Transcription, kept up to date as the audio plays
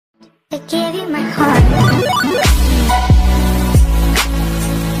I gave you my heart.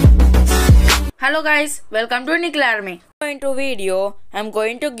 Hello guys, welcome to Nikhil Army. In this video, I am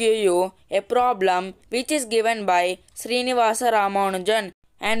going to give you a problem which is given by Srinivasa Ramanujan,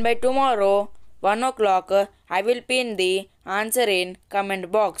 and by tomorrow 1 o'clock I will pin the answer in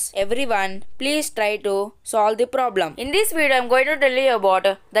comment box. Everyone, please try to solve the problem. In this video, I am going to tell you about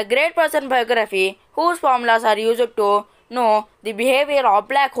the great person biography whose formulas are used to know the behavior of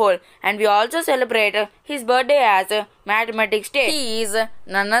black hole, and we also celebrate his birthday as Mathematics Day. He is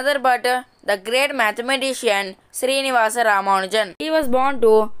none other but the great mathematician Srinivasa Ramanujan. He was born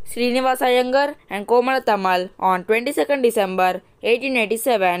to Srinivasa Iyengar and Komala Tammal on 22nd December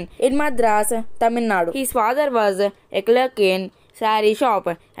 1887 in Madras, Tamil Nadu. His father was a clerk in saree shop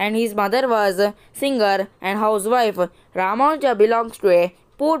and his mother was a singer and housewife. Ramanuja belongs to a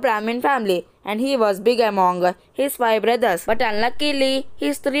poor Brahmin family and he was big among his 5 brothers. But unluckily,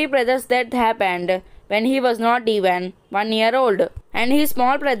 his 3 brothers' death happened when he was not even 1 year old. And his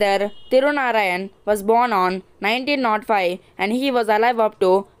small brother Tirunarayan was born on 1905 and he was alive up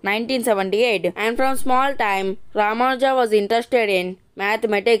to 1978. And from small time, Ramanuja was interested in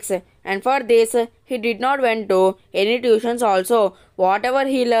mathematics, and for this he did not went to any tuitions also. Whatever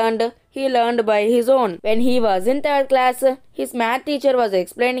he learned by his own. When he was in 3rd class, his math teacher was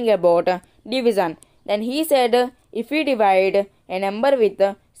explaining about division. Then he said, if we divide a number with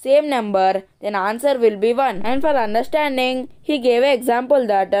the same number, then answer will be 1. And for understanding, he gave an example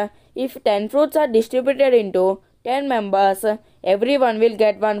that if 10 fruits are distributed into 10 members, everyone will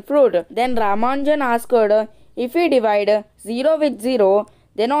get 1 fruit. Then Ramanujan asked, if we divide 0 with 0,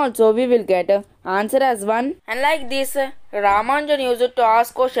 then also we will get answer as 1. And like this, Ramanujan used to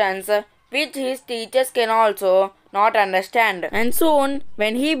ask questions which his teachers can also not understand. And soon,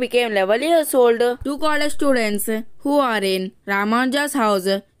 when he became 11 years old, 2 college students who are in Ramanuja's house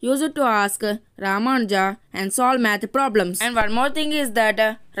used to ask Ramanuja and solve math problems. And one more thing is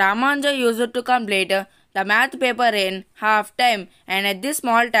that Ramanuja used to complete the math paper in half time, and at this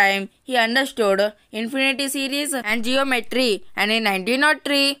small time he understood infinity series and geometry. And in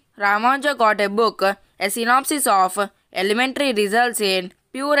 1903, Ramanuja got a book, a synopsis of elementary results in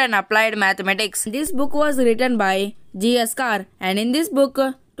pure and applied mathematics. This book was written by G.S. Carr, and in this book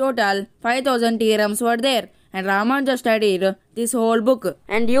total 5000 theorems were there, and Ramanuja studied this whole book.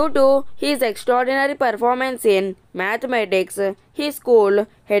 And due to his extraordinary performance in mathematics, his school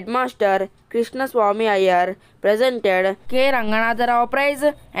headmaster Krishna Swami Iyer presented K. Ranganatha Rao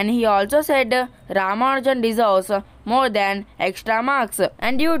Prize, and he also said Ramanujan deserves more than extra marks.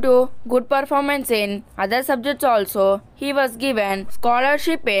 And due to good performance in other subjects also, he was given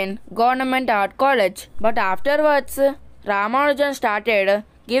scholarship in Government Art College. But afterwards, Ramanujan started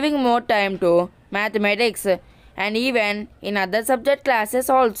giving more time to mathematics, and even in other subject classes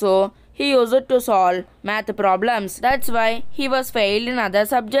also he used to solve math problems. That's why he was failed in other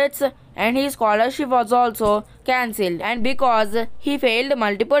subjects and his scholarship was also cancelled. And because he failed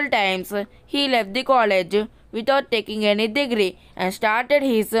multiple times, he left the college without taking any degree and started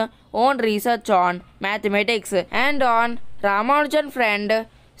his own research on mathematics. And on Ramanujan friend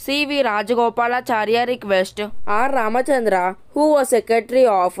C.V. Rajagopalacharya request, R. Ramachandra, who was secretary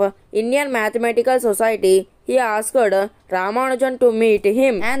of Indian Mathematical Society, he asked Ramanujan to meet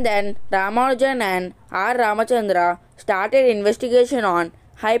him, and then Ramanujan and R. Ramachandra started investigation on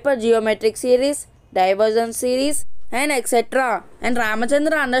hypergeometric series, divergence series, and etc. And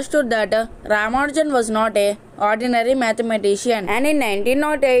Ramachandra understood that Ramanujan was not a ordinary mathematician. And in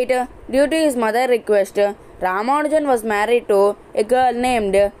 1908, due to his mother's request, Ramanujan was married to a girl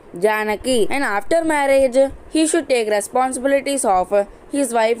named Janaki, and after marriage he should take responsibilities of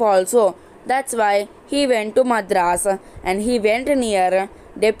his wife also. That's why he went to Madras, and he went near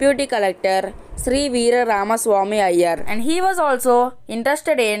Deputy Collector Sri Veera Ramaswamy Iyer. And he was also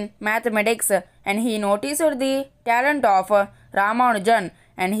interested in mathematics, and he noticed the talent of Ramanujan,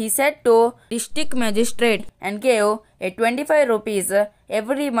 and he said to district magistrate and gave a 25 rupees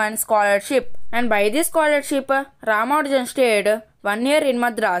every month scholarship. And by this scholarship, Ramanujan stayed 1 year in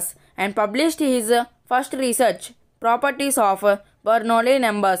Madras and published his first research, Properties of Bernoulli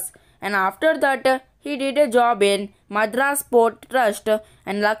Numbers. And after that, he did a job in Madras Port Trust,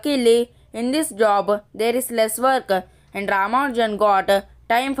 and luckily in this job there is less work, and Ramanujan got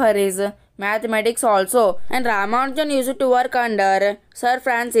time for his mathematics also. And Ramanujan used to work under Sir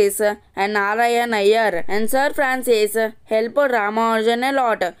Francis and Narayan Iyer, and Sir Francis helped Ramanujan a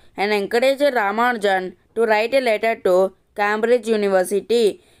lot and encouraged Ramanujan to write a letter to Cambridge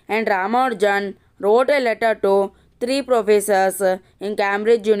University. And Ramanujan wrote a letter to 3 professors in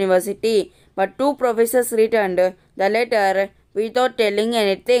Cambridge University, but 2 professors returned the letter without telling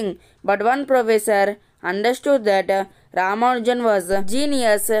anything. But one professor understood that Ramanujan was a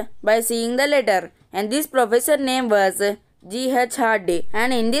genius by seeing the letter, and this professor name was G.H. Hardy.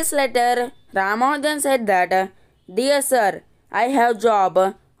 And in this letter, Ramanujan said that, "Dear sir, I have job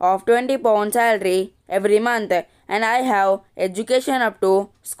of 20 pound salary every month and I have education up to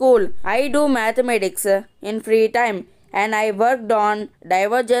school. I do mathematics in free time and I worked on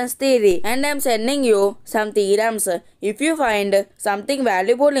divergence theory and I am sending you some theorems. If you find something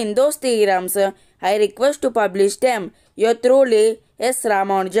valuable in those theorems, I request to publish them. Yours truly, S.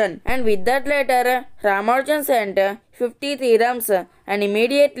 Ramanujan." And with that letter, Ramanujan sent 50 theorems and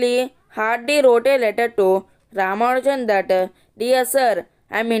immediately Hardy wrote a letter to Ramanujan that, "Dear sir,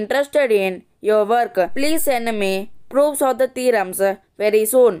 I am interested in your work. Please send me proofs of the theorems very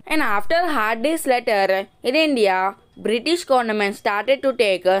soon." And after Hardy's letter, in India, British government started to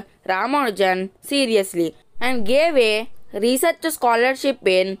take Ramanujan seriously and gave a research scholarship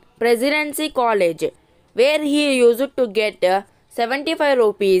in Presidency College, where he used to get 75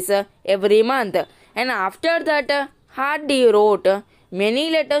 rupees every month. And after that, Hardy wrote many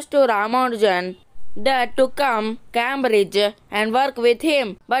letters to Ramanujan that to come Cambridge and work with him.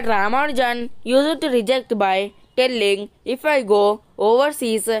 But Ramanujan used to reject by telling, "If I go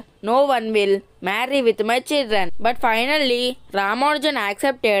overseas, no one will marry with my children." But finally, Ramanujan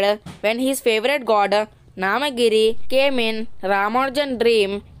accepted when his favorite god Namagiri came in Ramanujan's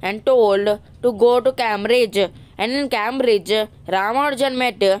dream and told to go to Cambridge. And in Cambridge, Ramanujan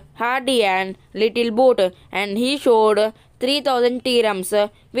met Hardy and Little Boot, and he showed 3000 theorems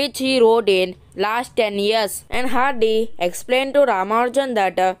which he wrote in last 10 years. And Hardy explained to Ramanujan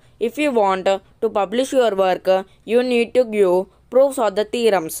that if you want to publish your work, you need to give proofs of the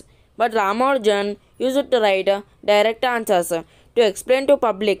theorems. But Ramanujan used to write direct answers. To explain to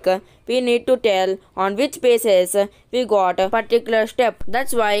public, we need to tell on which basis we got a particular step.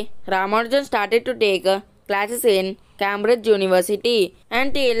 That's why Ramanujan started to take classes in Cambridge University.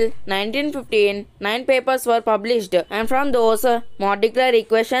 Until 1915, 9 papers were published, and from those, molecular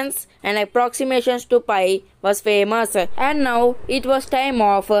equations and approximations to pi was famous. And now it was time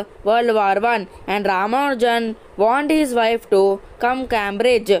of World War I, and Ramanujan wanted his wife to come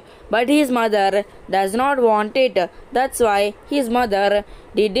Cambridge, but his mother does not want it. That's why his mother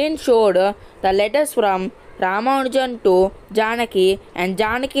didn't show the letters from Ramanujan to Janaki and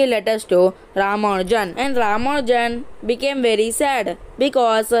Janaki letters to Ramanujan. And Ramanujan became very sad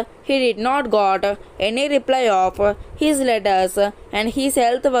because he did not got any reply of his letters, and his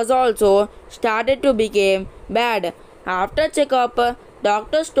health was also started to become bad. After checkup,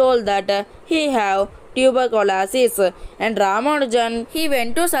 doctors told that he have tuberculosis, and Ramanujan, he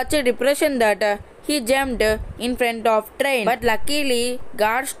went to such a depression that he jumped in front of train, but luckily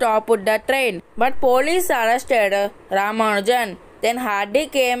God stopped the train. But police arrested Ramanujan. Then Hardy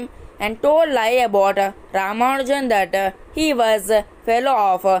came and told lie about Ramanujan that he was fellow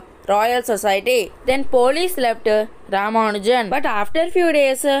of Royal Society. Then police left Ramanujan. But after few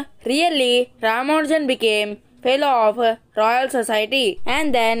days, really Ramanujan became fellow of Royal Society,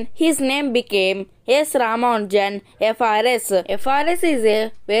 and then his name became S. Ramanujan FRS. FRS is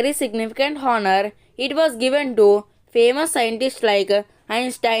a very significant honor. It was given to famous scientists like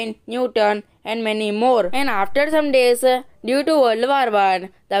Einstein, Newton, and many more. And after some days, due to World War I,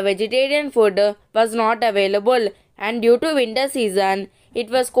 the vegetarian food was not available, and due to winter season,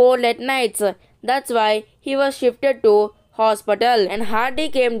 it was cold at nights. That's why he was shifted to hospital, and Hardy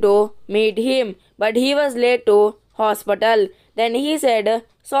came to meet him, but he was late to hospital. Then he said,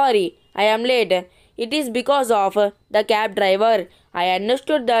 "Sorry, I am late. It is because of the cab driver. I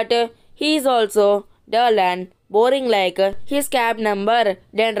understood that he is also dull and boring like his cab number."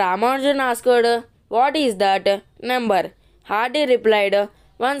 Then Ramanujan asked, "What is that number?" Hardy replied,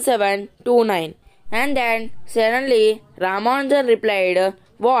 1729. And then suddenly Ramanujan replied,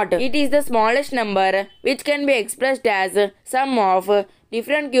 "What? It is the smallest number which can be expressed as sum of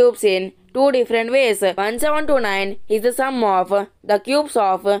different cubes in two different ways. 1729 is the sum of the cubes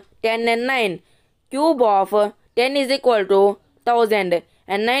of 10 and 9. Cube of 10 is equal to 1000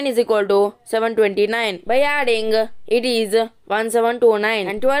 and 9 is equal to 729. By adding, it is 1729,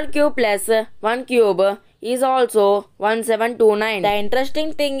 and 12 cube plus 1 cube is also 1729. The interesting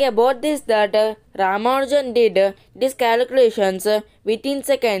thing about this that Ramanujan did these calculations within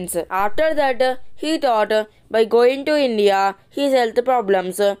seconds. After that, he thought by going to India, his health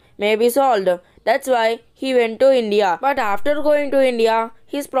problems may be solved. That's why he went to India. But after going to India,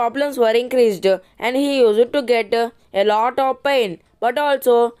 his problems were increased and he used to get a lot of pain. But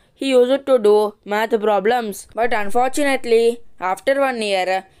also, he used to do math problems. But unfortunately, after 1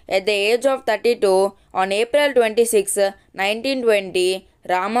 year, at the age of 32, on April 26, 1920,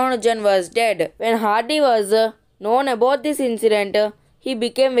 Ramanujan was dead. When Hardy was known about this incident, he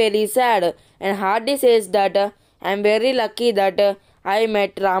became very sad, and Hardy says that I am very lucky that I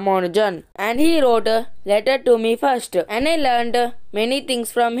met Ramanujan, and he wrote a letter to me first, and I learned many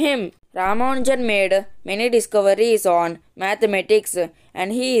things from him. Ramanujan made many discoveries on mathematics,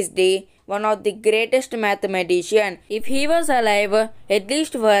 and he is the one of the greatest mathematician. If he was alive at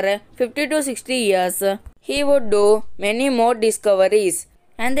least for 50 to 60 years, he would do many more discoveries.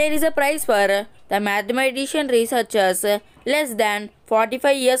 And there is a prize for the mathematician researchers less than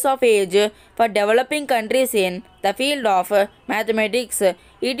 45 years of age for developing countries in the field of mathematics.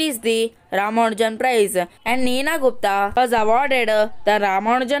 It is the Ramanujan Prize, and Neena Gupta was awarded the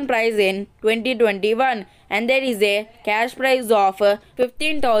Ramanujan Prize in 2021, and there is a cash prize of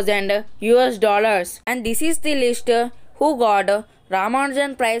 15,000 US dollars. And this is the list who got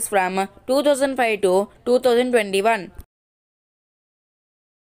Ramanujan Prize from 2005 to 2021.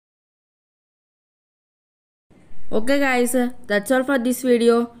 Okay guys, that's all for this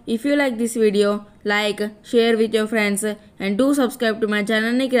video. If you like this video, like, share with your friends, and do subscribe to my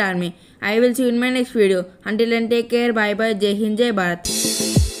channel Nikhil Army. I will see you in my next video. Until then, take care. Bye bye. Jai Hind, Jai Bharat.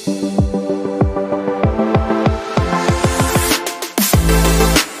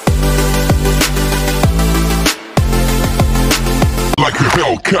 Like a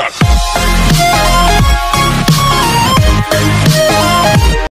Hellcat.